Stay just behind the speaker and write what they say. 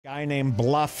Guy named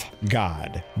Bluff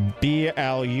God,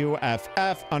 BLUFF_GAWD.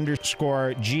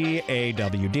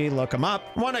 Look him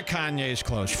up. One of Kanye's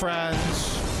close friends.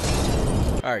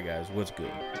 All right, guys, what's good?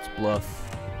 It's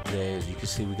Bluff. Today, as you can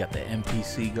see, we got the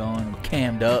MPC going. We're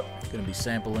cammed up. Gonna be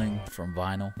sampling from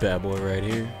vinyl. Bad boy right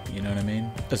here. You know what I mean?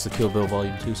 That's the Kill Bill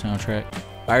Volume 2 soundtrack.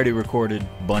 I already recorded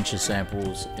a bunch of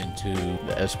samples into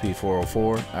the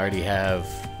SP-404. I already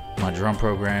have my drum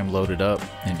program loaded up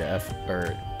into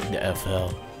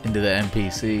into the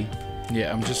MPC.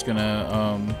 Yeah, I'm just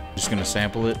gonna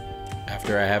sample it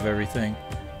after I have everything.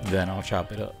 Then I'll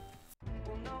chop it up.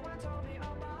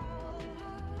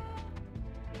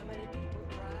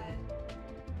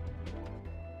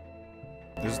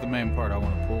 This is the main part I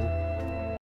want to pull.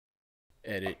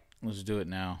 Edit. Let's do it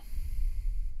now.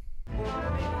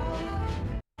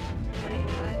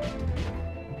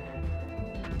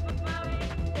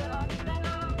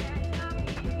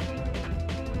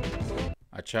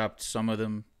 I chopped some of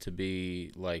them to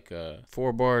be like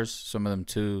 4 bars, some of them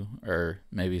 2, or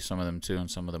maybe some of them 2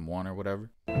 and some of them 1 or whatever.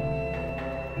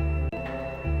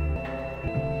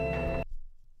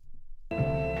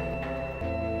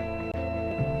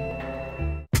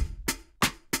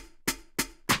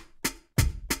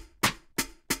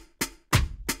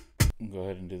 Go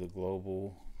ahead and do the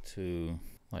global to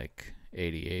like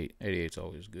 88. 88's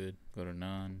always good. Go to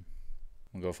none.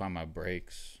 I'm gonna go find my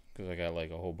breaks because I got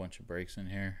like a whole bunch of breaks in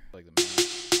here. Like the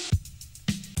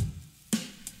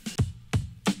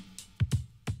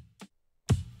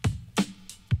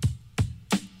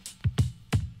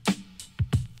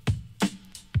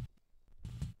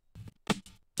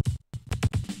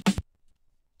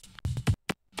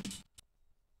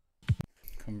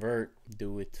convert,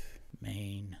 do it,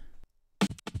 main.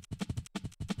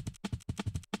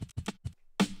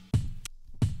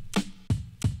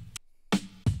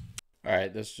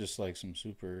 Alright, that's just like some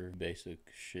super basic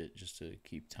shit just to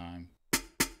keep time.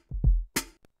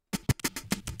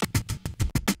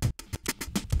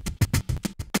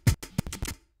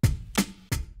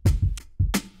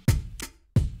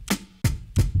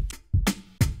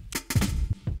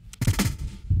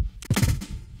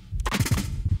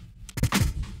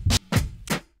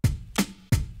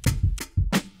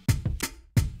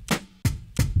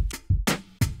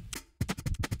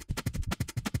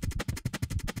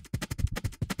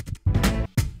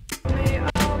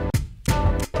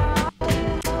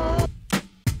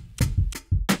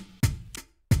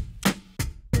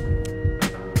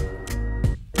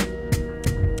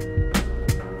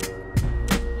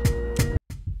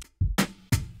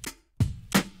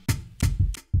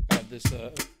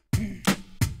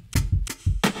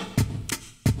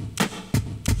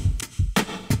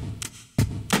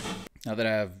 Now that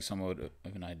I have somewhat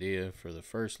of an idea for the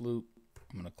first loop,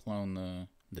 I'm going to clone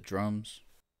the drums.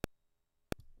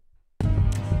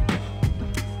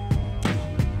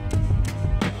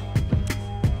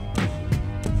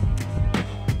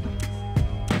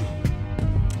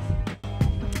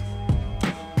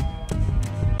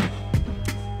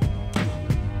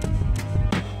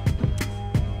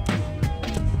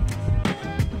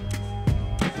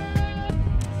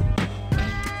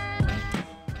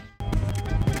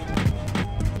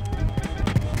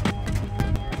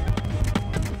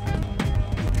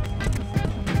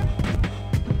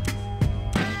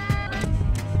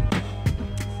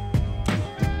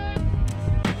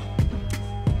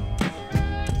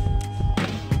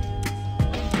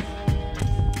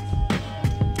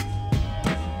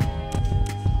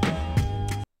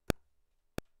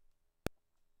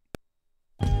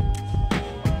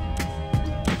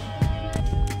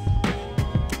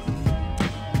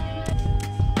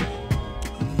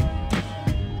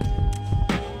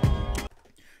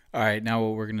 Alright, now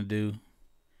what we're going to do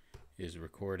is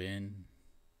record in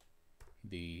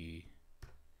the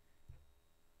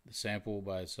sample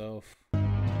by itself.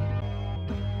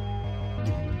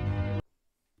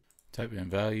 Type in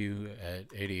value at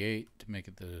 88 to make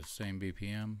it the same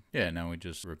BPM. Yeah, now we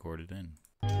just record it in.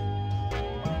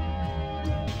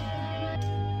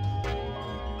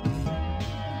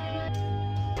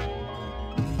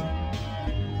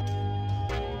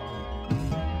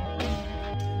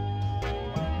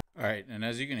 Alright, and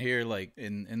as you can hear, like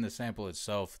in the sample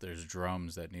itself, there's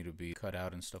drums that need to be cut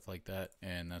out and stuff like that,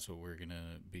 and that's what we're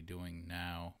gonna be doing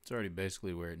now. It's already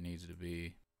basically where it needs to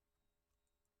be.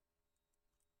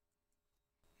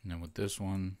 And then with this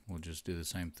one, we'll just do the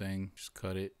same thing. Just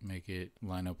cut it, make it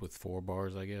line up with 4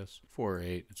 bars, I guess. 4 or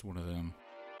 8, it's one of them.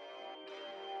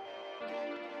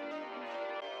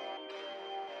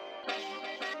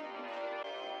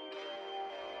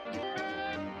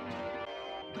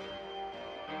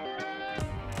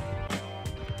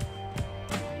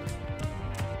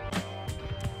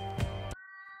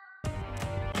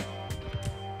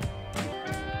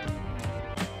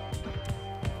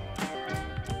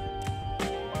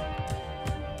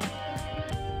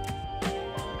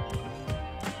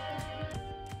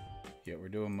 Yeah, we're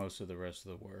doing most of the rest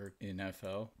of the work in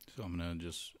FL, so I'm gonna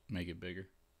just make it bigger.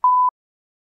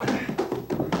 I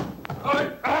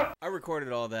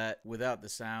recorded all that without the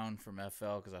sound from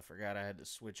FL because I forgot I had to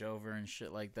switch over and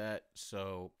shit like that.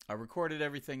 So I recorded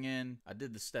everything in. I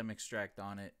did the stem extract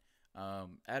on it.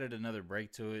 Added another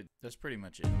break to it. That's pretty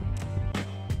much it.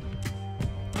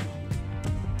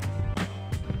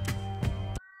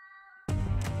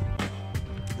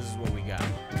 This is what we got.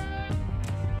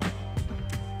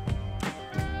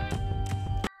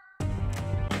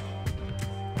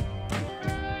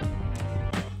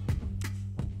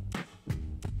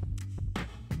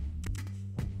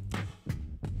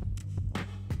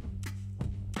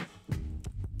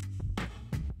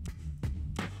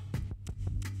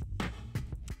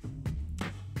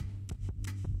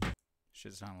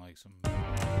 Should sound like some...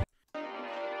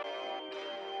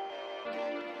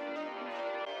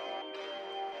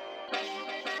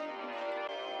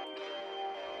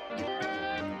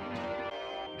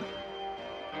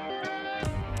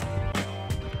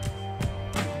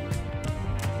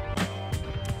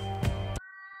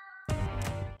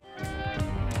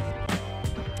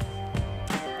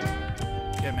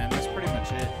 Yeah, man, that's pretty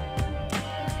much it.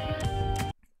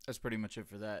 That's pretty much it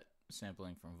for that.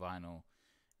 Sampling from vinyl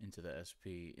into the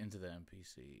SP, into the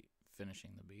MPC,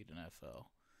 finishing the beat in FL.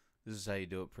 This is how you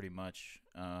do it pretty much.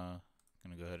 Gonna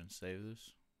go ahead and save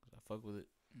this, because I fuck with it.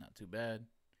 Not too bad.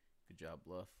 Good job,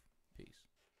 Bluff. Peace.